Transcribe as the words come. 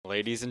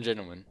Ladies and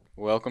gentlemen,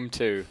 welcome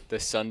to the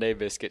Sunday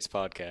Biscuits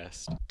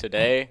podcast.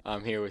 Today,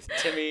 I'm here with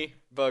Timmy,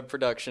 Bug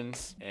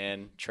Productions,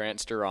 and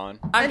Trance Duran.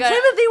 And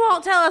Timothy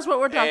won't tell us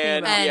what we're talking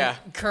about. And Yeah.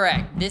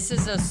 correct. This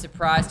is a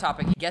surprise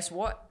topic. Guess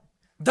what?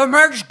 The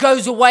merch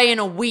goes away in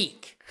a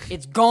week.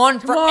 It's gone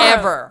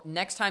forever.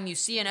 Next time you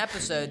see an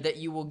episode that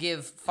you will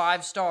give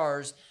 5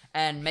 stars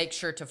and make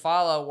sure to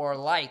follow or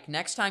like.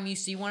 Next time you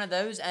see one of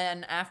those,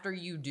 and after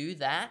you do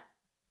that,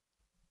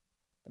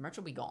 the merch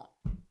will be gone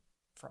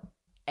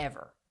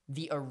forever.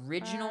 The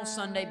original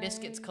Sunday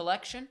Biscuits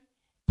collection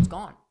is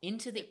gone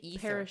into the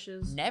ether.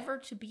 Perishes. Never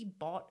to be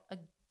bought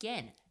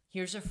again.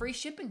 Here's a free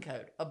shipping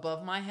code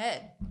above my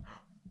head.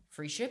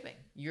 Free shipping.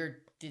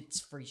 It's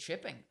free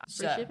shipping.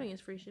 Free shipping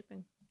is free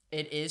shipping.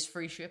 It is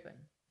free shipping.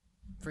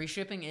 Free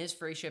shipping is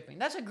free shipping.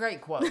 That's a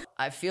great quote.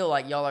 I feel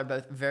like y'all are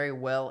both very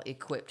well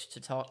equipped to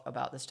talk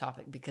about this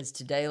topic because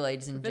today,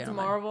 ladies and If it's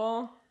gentlemen.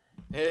 Marvel.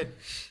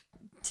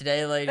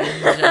 Today, ladies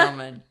and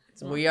gentlemen,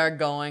 we are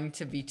going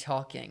to be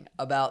talking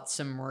about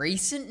some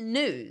recent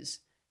news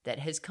that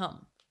has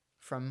come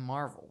from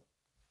Marvel.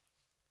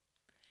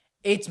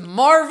 It's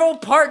Marvel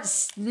Part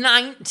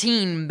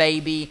 19,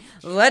 baby.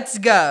 Let's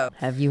go.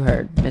 Have you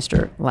heard,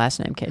 Mr. Last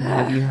Name Kid,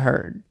 have you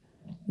heard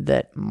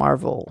that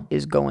Marvel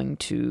is going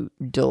to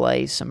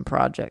delay some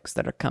projects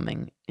that are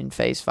coming in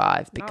Phase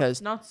 5?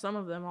 Because Not some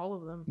of them, all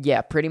of them.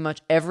 yeah, pretty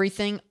much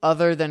everything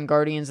other than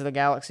Guardians of the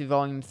Galaxy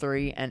Volume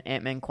 3 and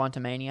Ant-Man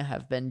Quantumania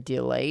have been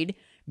delayed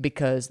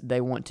because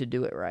they want to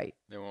do it right.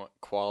 They want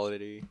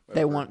quality.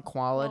 They want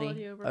quality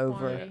Quality over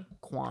over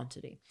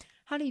quantity.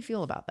 How do you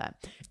feel about that?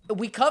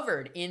 We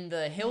covered in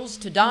the Hills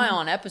to Die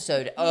On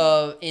episode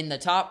in the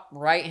top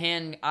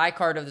right-hand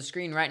iCard of the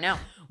screen right now,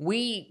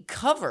 we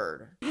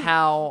covered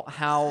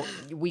how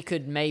we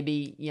could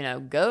maybe,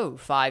 go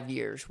 5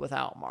 years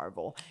without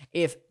Marvel.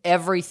 If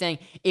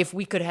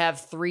we could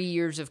have 3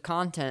 years of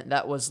content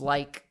that was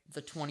like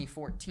the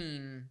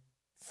 2014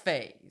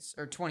 phase,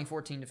 or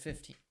 2014 to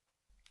 15.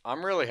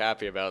 I'm really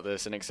happy about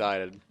this and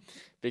excited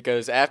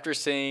because after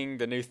seeing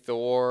the new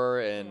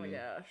Thor and Oh my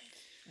gosh.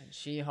 And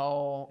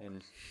She-Hulk.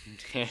 and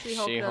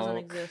She-Hulk doesn't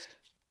exist.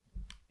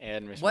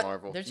 and Miss What?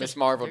 Marvel. There's Miss a-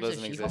 Marvel there's a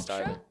doesn't exist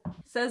She-Hulk either.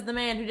 Says the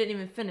man who didn't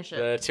even finish it.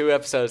 The 2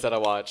 episodes that I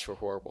watched were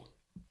horrible.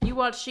 You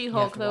watch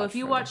She-Hulk, to though. watch If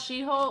you further. watch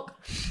She-Hulk,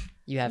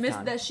 You have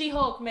time. that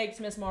She-Hulk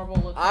makes Miss Marvel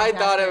look I fantastic.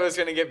 thought it was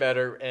going to get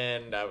better,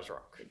 and I was wrong.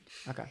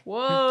 Okay. Whoa.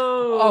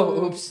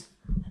 Oh, oops.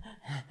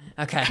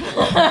 Okay.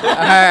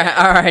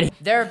 Alrighty.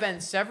 There have been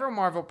several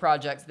Marvel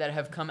projects that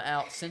have come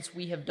out since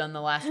we have done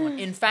the last one.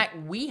 In fact,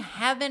 we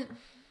haven't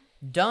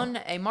done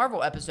a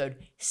Marvel episode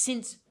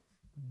since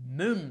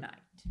Moon Knight.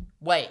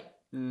 Wait.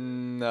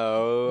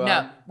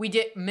 No. We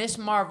did. Miss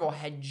Marvel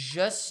had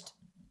just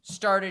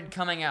started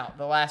coming out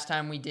the last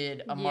time we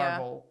did a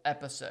Marvel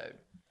episode.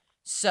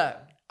 So.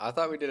 I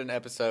thought we did an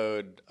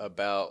episode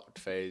about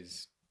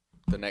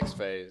the next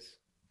phase.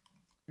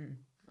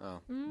 Oh.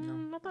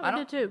 I thought we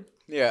did too.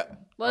 Yeah.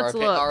 Let's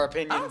look. Our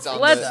opinions on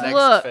Let's the next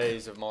look.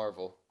 phase of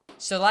Marvel.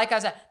 So, like I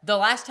said, the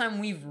last time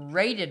we've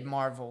rated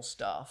Marvel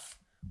stuff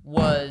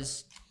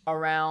was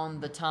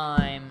around the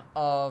time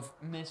of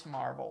Miss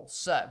Marvel.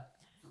 So,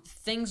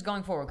 things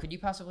going forward. Could you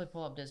possibly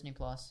pull up Disney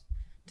Plus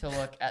to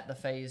look at the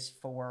Phase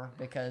 4?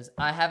 Because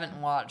I haven't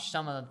watched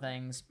some of the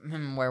things.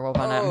 Werewolf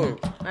by Night.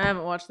 I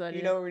haven't watched that You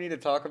yet. know what we need to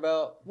talk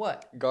about?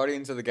 What?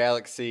 Guardians of the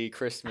Galaxy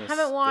Christmas. I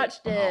haven't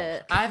watched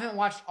it. I haven't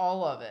watched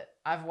all of it.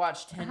 I've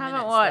watched 10 minutes. I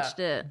haven't watched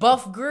it.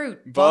 Buff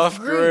Groot. Buff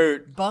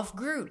Groot. Buff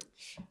Groot.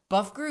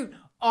 Buff Groot.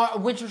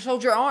 Winter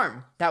Soldier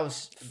arm. That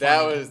was funny.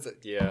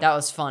 That That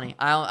was was funny.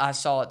 I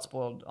saw it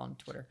spoiled on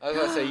Twitter. I was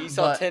going to say, you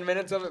saw But- 10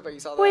 minutes of it, but you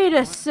saw that? Wait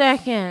a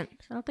second.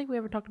 I don't think we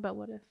ever talked about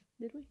What If,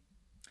 did we?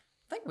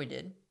 I think we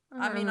did. I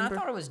I don't mean, remember. I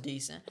thought it was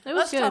decent. It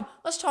was good.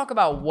 Let's talk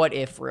about What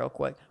If real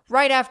quick.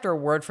 Right after a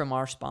word from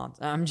our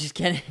sponsor. I'm just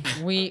kidding.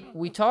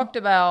 We talked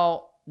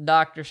about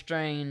Doctor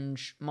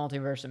Strange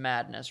Multiverse of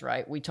Madness,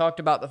 right? We talked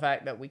about the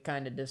fact that we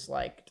kind of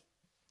disliked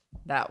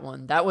that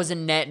one. That was a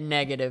net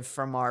negative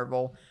for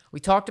Marvel.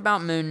 We talked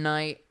about Moon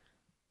Knight.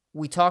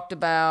 We talked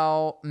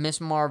about Miss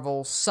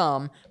Marvel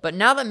some. But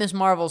now that Miss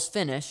Marvel's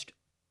finished...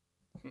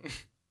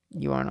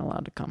 You aren't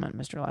allowed to comment,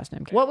 Mr. Last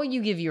Name. What would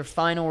you give your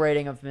final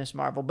rating of Miss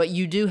Marvel? But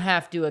you do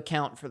have to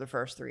account for the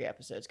first 3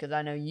 episodes, because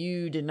I know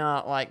you did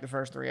not like the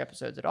first 3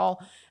 episodes at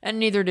all, and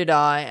neither did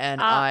I,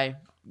 and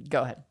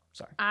Go ahead.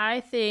 Sorry.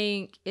 I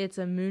think it's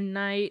a Moon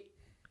Knight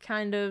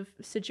kind of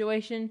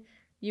situation.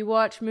 You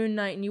watch Moon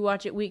Knight and you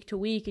watch it week to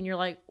week, and you're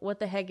like, what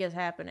the heck is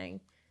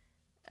happening?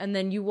 And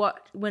then you watch,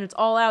 when it's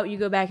all out, you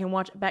go back and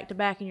watch it back to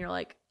back, and you're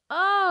like,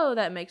 oh,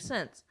 that makes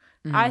sense.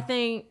 Mm-hmm. I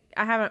think,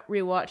 I haven't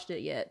rewatched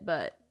it yet,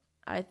 but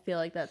I feel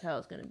like that's how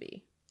it's going to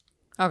be.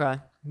 Okay.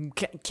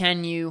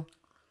 Can you,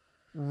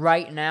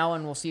 right now,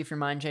 and we'll see if your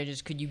mind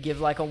changes, could you give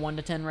like a 1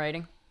 to 10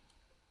 rating?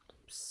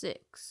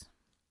 6.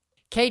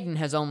 Caden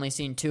has only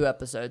seen 2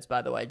 episodes,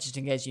 by the way, just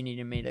in case you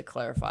needed me to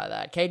clarify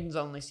that. Caden's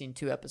only seen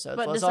 2 episodes.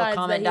 But Let's all decides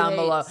comment that he down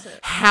below. hates it.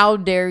 How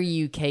dare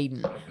you,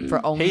 Caden,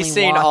 for only He's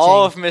seen watching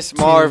all of Miss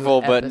 2 Marvel,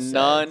 but episodes.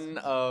 none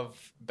of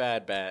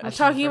bad. I'm I've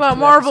seen the talking first about 2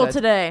 Marvel episodes.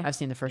 today. I've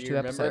seen the first Do 2 you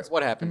remember episodes.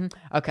 what happened?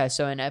 Okay,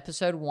 so in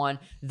episode 1,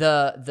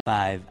 the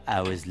 5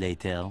 hours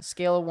later.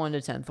 scale of 1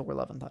 to 10, Thor: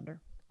 Love and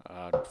Thunder.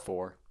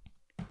 4.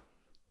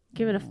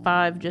 Give it a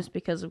 5 just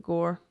because of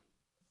gore.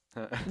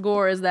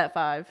 Gore is that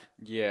 5.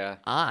 Yeah.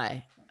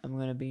 I am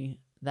gonna be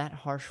that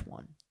harsh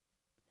one.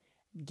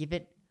 Give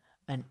it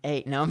an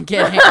 8. No, I'm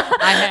kidding.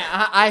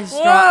 I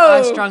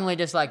Whoa! strongly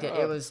disliked it.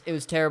 It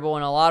was terrible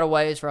in a lot of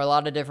ways for a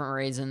lot of different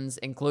reasons,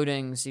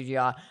 including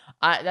CGI.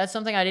 That's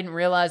something I didn't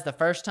realize the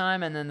first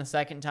time, and then the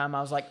second time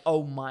I was like,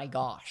 oh my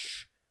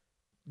gosh,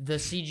 the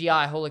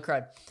CGI, holy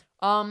crud.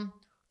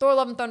 Thor: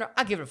 Love and Thunder,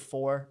 I give it a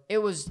 4. It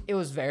was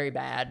very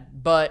bad,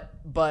 but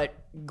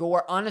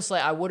Gore, honestly,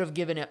 I would have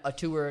given it a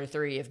 2 or a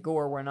 3 if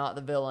Gore were not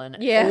the villain,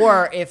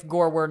 or if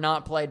Gore were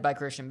not played by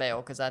Christian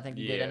Bale, because I think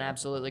he did an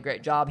absolutely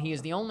great job. He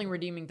is the only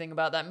redeeming thing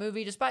about that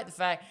movie, despite the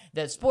fact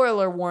that,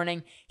 spoiler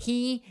warning,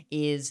 he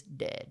is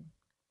dead.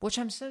 Which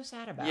I'm so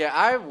sad about. Yeah,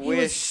 I He was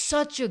wish.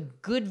 such a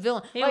good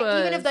villain. He Even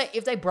was.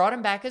 if they brought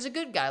him back as a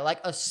good guy, like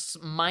a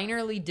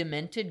minorly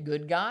demented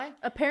good guy.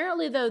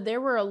 Apparently, though, there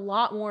were a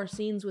lot more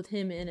scenes with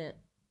him in it.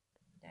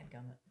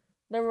 Dadgummit.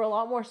 There were a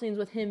lot more scenes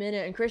with him in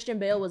it, and Christian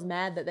Bale was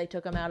mad that they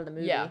took him out of the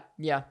movie.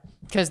 Yeah.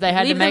 Because they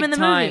had Leave to them make in the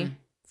time movie.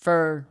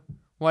 for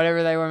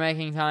whatever they were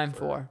making time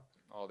for.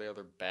 All the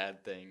other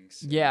bad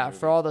things. in the Yeah, movie.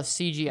 for all the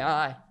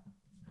CGI.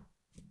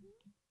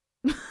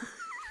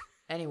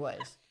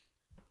 Anyways,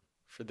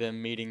 For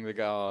them meeting the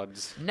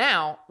gods.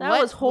 now That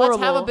let's was horrible.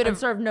 have a bit and of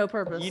served no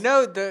purpose. You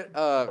know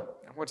the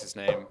what's his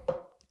name?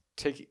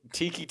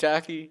 Tiki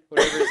Taki,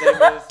 whatever his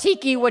name is.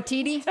 Tiki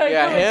Watiti.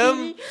 Yeah,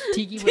 him.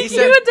 Tiki He Watiti.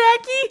 said,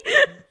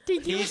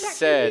 Tiki he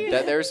said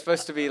that there's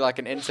supposed to be like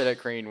an inset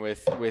screen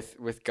with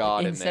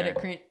God in there.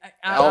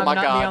 Oh my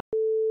God.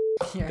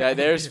 That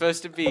there's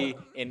supposed to be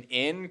an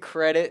end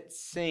credit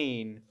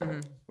scene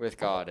with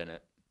God in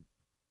it.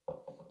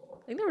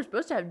 I think they were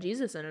supposed to have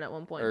Jesus in it at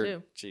one point Or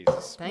too.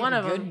 Jesus. Thank One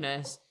of 'em.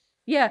 goodness.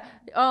 Yeah,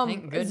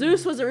 Thank goodness.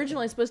 Zeus was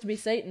originally supposed to be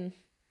Satan.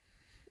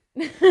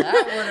 That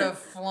would have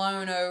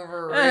flown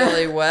over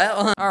really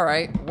well. All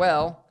right,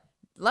 well,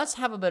 let's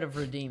have a bit of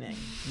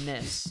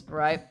redeemingness,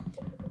 right?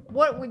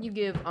 What would you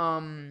give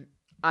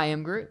I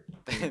Am Groot?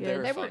 They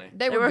were funny.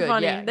 They were good,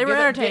 funny. yeah. They were Give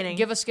entertaining.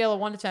 Give a scale of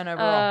 1 to 10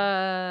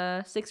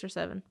 overall. 6 or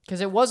 7.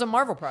 Because it was a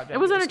Marvel project. It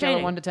was Give a scale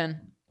of entertaining. 1 to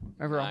 10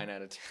 overall. 9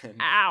 out of 10.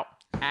 Ow!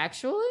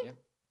 Actually? Yep.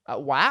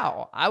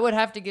 Wow. I would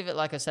have to give it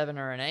like a 7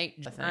 or an 8.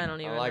 I think. I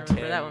don't even I liked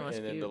remember. him, That one was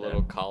and then cute. the though.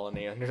 little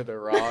colony under the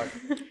rock,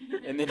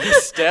 and then he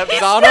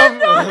steps on him.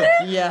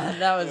 Yeah,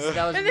 that was And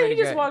then pretty he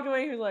just great. walked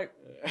away. He was like,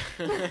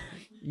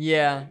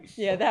 Yeah.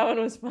 "Yeah, that one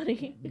was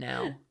funny."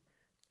 Now,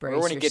 brace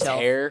Or when he gets yourself.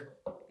 hair.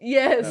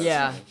 Yes.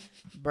 Yeah.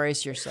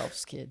 Brace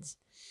yourselves, kids,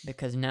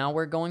 because now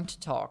we're going to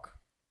talk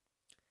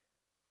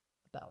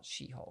about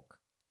She-Hulk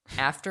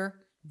after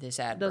this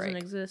ad Doesn't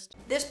break. exist.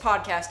 This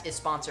podcast is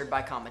sponsored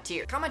by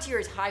Cometeer. Cometeer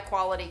is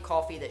high-quality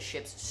coffee that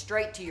ships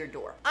straight to your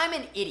door. I'm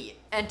an idiot,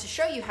 and to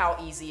show you how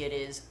easy it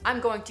is, I'm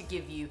going to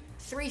give you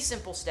 3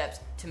 simple steps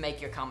to make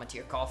your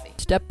Cometeer coffee.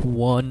 Step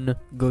 1.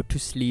 Go to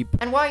sleep.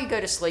 And while you go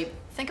to sleep,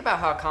 think about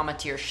how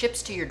Cometeer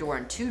ships to your door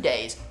in 2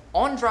 days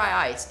on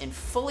dry ice in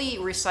fully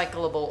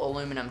recyclable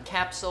aluminum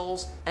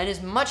capsules and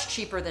is much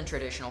cheaper than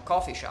traditional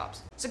coffee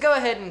shops. So go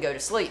ahead and go to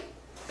sleep.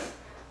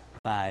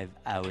 5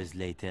 hours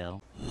later.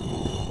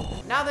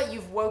 Now that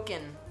you've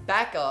woken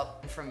back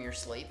up from your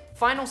sleep,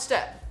 final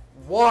step,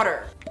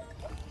 water.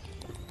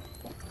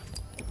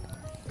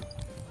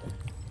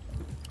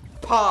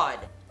 Pod.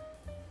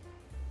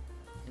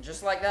 And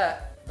just like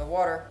that, the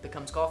water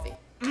becomes coffee.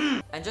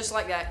 And just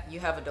like that, you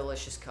have a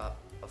delicious cup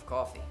of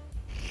coffee.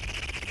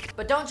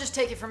 But don't just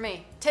take it from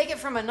me, take it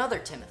from another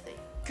Timothy.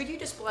 Could you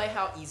display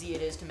how easy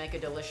it is to make a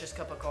delicious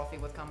cup of coffee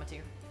with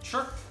Cometeer?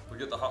 Sure. We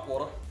get the hot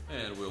water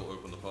and we'll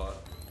open the pot.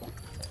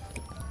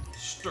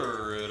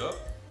 Stir it up,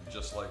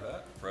 just like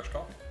that. Fresh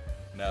coffee.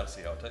 Now to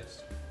see how it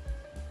tastes.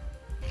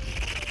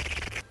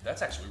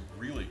 That's actually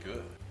really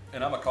good.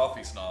 And I'm a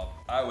coffee snob.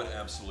 I would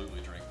absolutely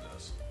drink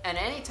this. And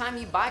anytime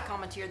you buy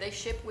Cometeer, they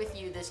ship with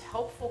you this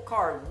helpful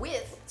card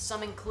with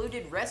some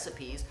included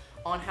recipes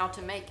on how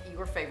to make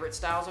your favorite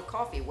styles of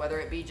coffee, whether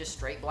it be just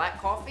straight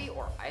black coffee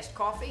or iced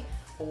coffee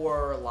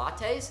or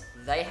lattes,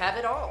 they have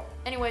it all.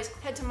 Anyways,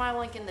 head to my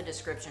link in the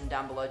description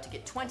down below to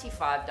get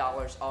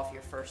 $25 off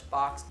your first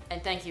box.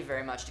 And thank you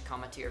very much to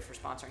Cometeer for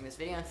sponsoring this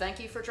video, and thank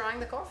you for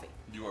trying the coffee.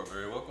 You are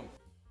very welcome.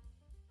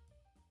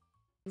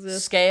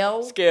 Exist.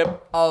 Scale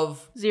Skip.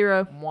 of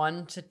 0.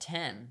 1 to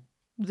 10.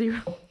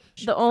 0.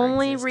 For The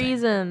only existing.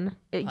 reason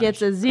it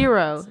gets a Punishment for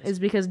 0 existing. is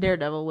because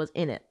Daredevil was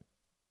in it.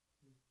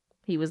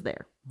 He was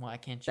there Why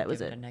can't you That give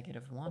was it it. a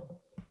 -1?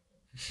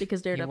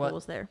 because Daredevil wa-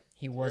 was there.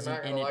 He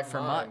wasn't in it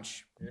for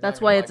much.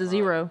 That's why it's a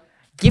 0.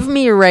 Give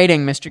me a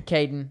rating, Mr.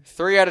 Caden.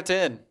 3 out of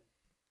 10.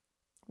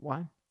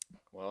 Why?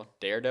 Well,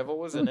 Daredevil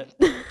was in it,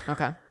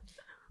 Okay.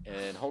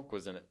 and Hulk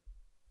was in it.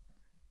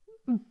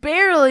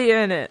 Barely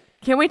in it.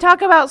 Can we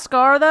talk about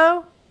Scar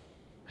though?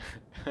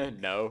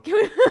 No.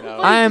 No.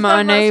 I am talk about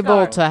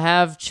unable Scar. to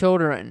have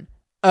children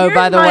Oh, Here's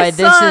by the my way, this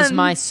is son.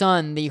 my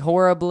son, the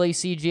horribly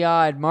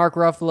CGI'd Mark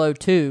Ruffalo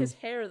 2. His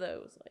hair though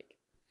was like.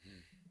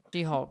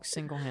 She-Hulk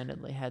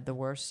single-handedly had the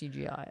worst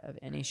CGI of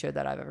any show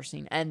that I've ever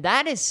seen. And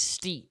that is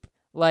steep.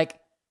 Like,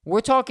 we're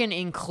talking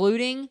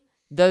including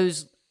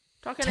those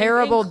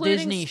terrible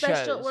Disney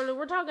shows.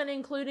 We're talking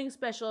including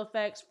special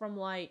effects from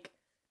like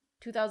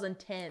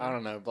 2010. I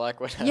don't know. Black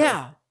Widow.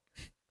 Yeah.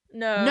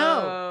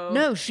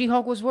 No.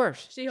 She-Hulk was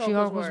worse.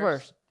 She-Hulk was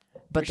worse.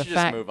 But We the should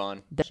fact just move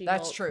on. that's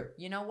She-Hulk. true.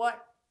 You know what?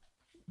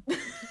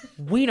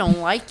 We don't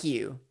like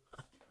you.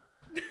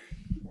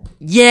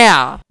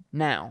 Yeah.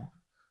 Now,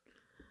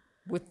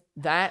 with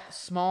that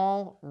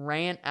small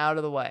rant out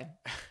of the way,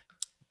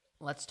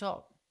 let's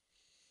talk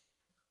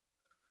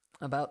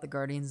about the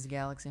Guardians of the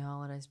Galaxy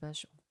Holiday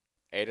Special.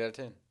 8 out of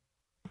 10.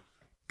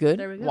 Good.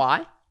 There we go.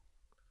 Why?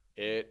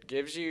 It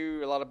gives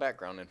you a lot of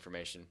background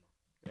information,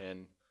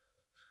 and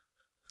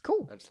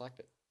Cool. I just liked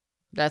it.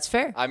 That's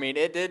fair. I mean,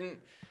 it didn't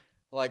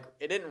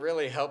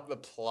really help the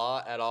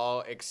plot at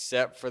all,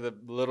 except for the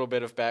little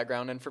bit of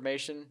background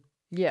information.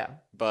 Yeah.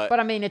 But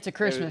I mean, it's a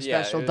Christmas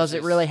yeah, special. it was Does it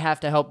just- really have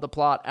to help the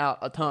plot out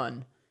a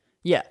ton?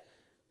 Yeah.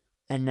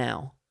 And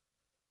now,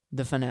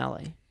 the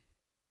finale.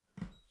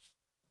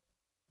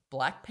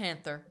 Black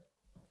Panther,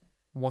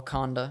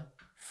 Wakanda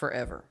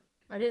Forever.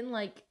 I didn't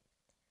like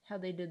how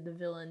they did the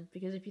villain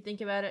because if you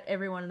think about it,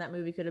 everyone in that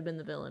movie could have been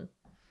the villain.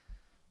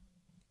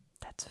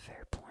 That's a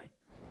fair point.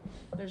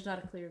 There's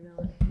not a clear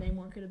villain.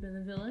 Namor could have been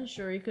the villain.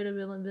 Shuri could have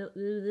been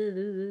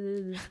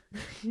the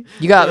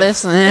You got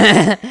this?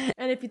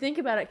 And if you think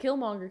about it,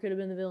 Killmonger could have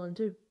been the villain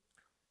too.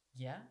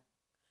 Yeah.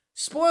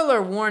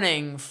 Spoiler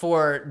warning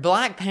for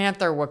Black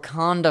Panther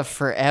Wakanda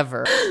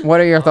Forever. What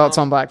are your thoughts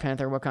on Black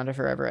Panther Wakanda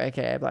Forever,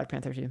 aka Black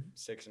Panther 2?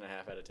 6.5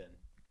 out of 10.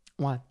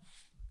 Why?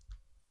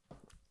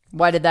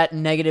 Why did that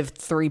negative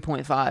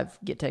 3.5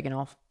 get taken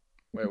off?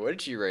 Wait, what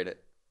did you rate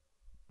it?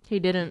 He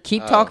didn't.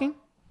 Keep talking.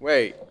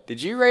 Wait,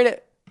 did you rate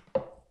it?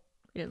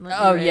 He didn't let me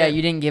Oh, rate yeah, it.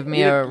 you didn't give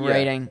me You a did- yeah.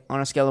 rating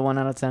on a scale of 1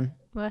 out of 10.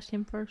 Well, ask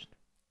him first.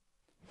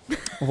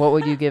 What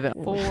would you give it?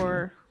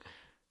 4.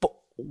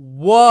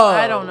 Whoa.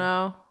 I don't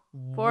know.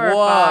 4 or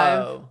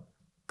 5.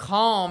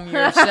 Calm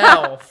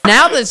yourself.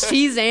 Now that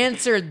she's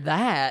answered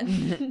that,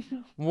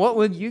 what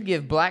would you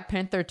give Black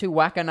Panther 2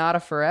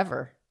 Wakanda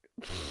Forever?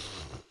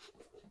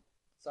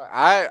 Sorry,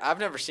 I've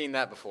never seen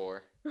that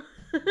before.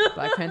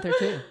 Black Panther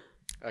 2.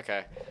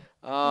 Okay.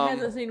 He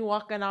hasn't seen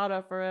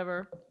Wakanda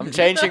forever. I'm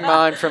changing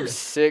mine from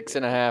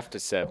 6.5 to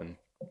 7.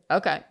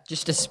 Okay,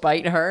 just to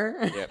spite her.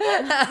 Yep.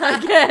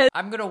 I guess.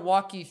 I'm going to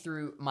walk you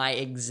through my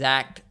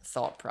exact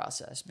thought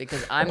process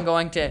because I'm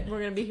going to We're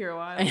going to be here a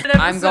while.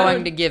 I'm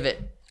going to give it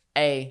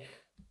a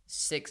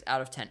 6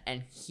 out of 10.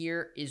 And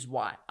here is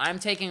why. I'm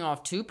taking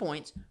off 2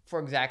 points for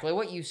exactly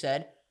what you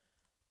said.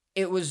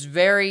 It was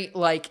very,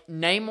 like,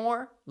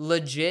 Namor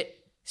legit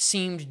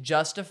seemed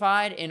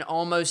justified in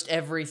almost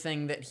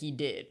everything that he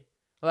did.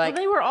 Like,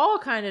 Well, they were all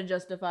kind of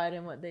justified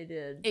in what they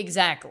did.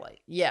 exactly.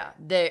 Yeah.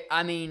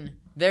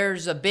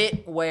 There's a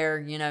bit where,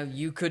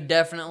 you could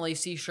definitely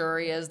see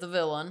Shuri as the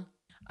villain.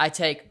 I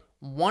take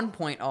 1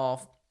 point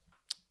off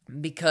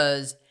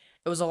because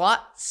it was a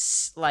lot,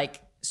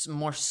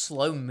 more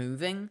slow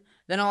moving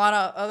than a lot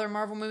of other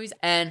Marvel movies.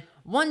 And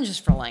one,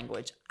 just for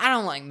language. I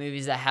don't like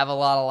movies that have a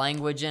lot of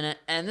language in it.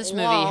 And this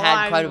movie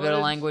had quite a bit of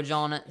language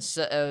on it.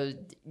 So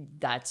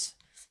that's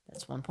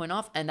 1 point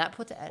off. And that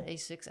puts it at a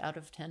 6 out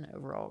of 10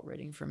 overall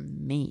rating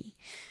from me.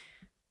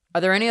 Are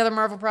there any other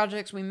Marvel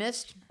projects we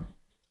missed?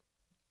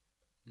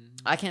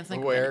 I can't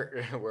think of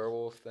any.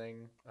 Werewolf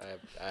thing.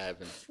 I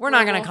haven't. We're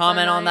not going to Werewolf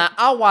comment by on Night. that.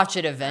 I'll watch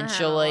it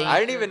eventually. I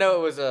didn't even know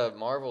it was a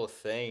Marvel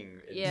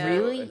thing. Yeah.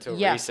 Really? Until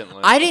Yeah.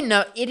 recently. I didn't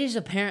know. It is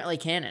apparently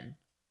canon.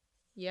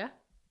 Yeah.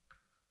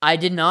 I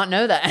did not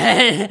know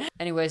that.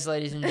 Anyways,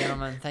 ladies and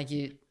gentlemen, thank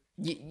you.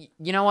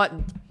 You know what?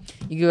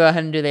 You go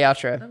ahead and do the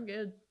outro. I'm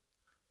good.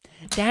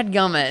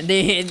 Dadgummit.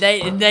 They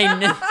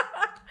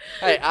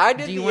Hey, I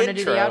did Do you the wanna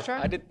intro. do the outro?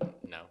 I did.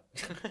 No.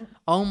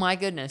 Oh my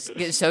goodness.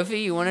 Sophie,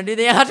 you want to do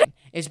the outro?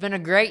 It's been a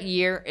great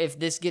year. If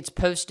this gets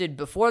posted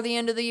before the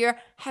end of the year,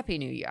 Happy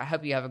New Year. I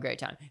hope you have a great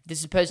time. If this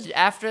is posted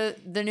after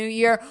the new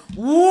year,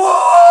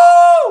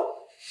 whoa!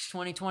 It's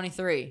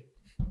 2023.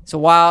 It's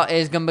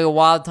going to be a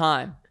wild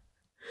time.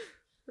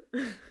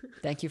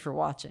 Thank you for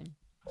watching.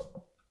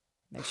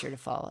 Make sure to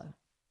follow.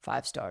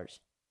 5 stars.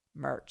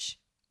 Merch.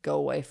 Go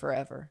away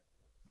forever.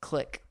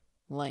 Click.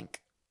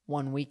 Link.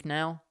 1 week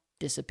now.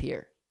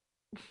 Disappear.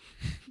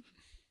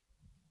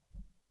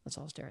 Let's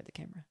all stare at the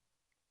camera.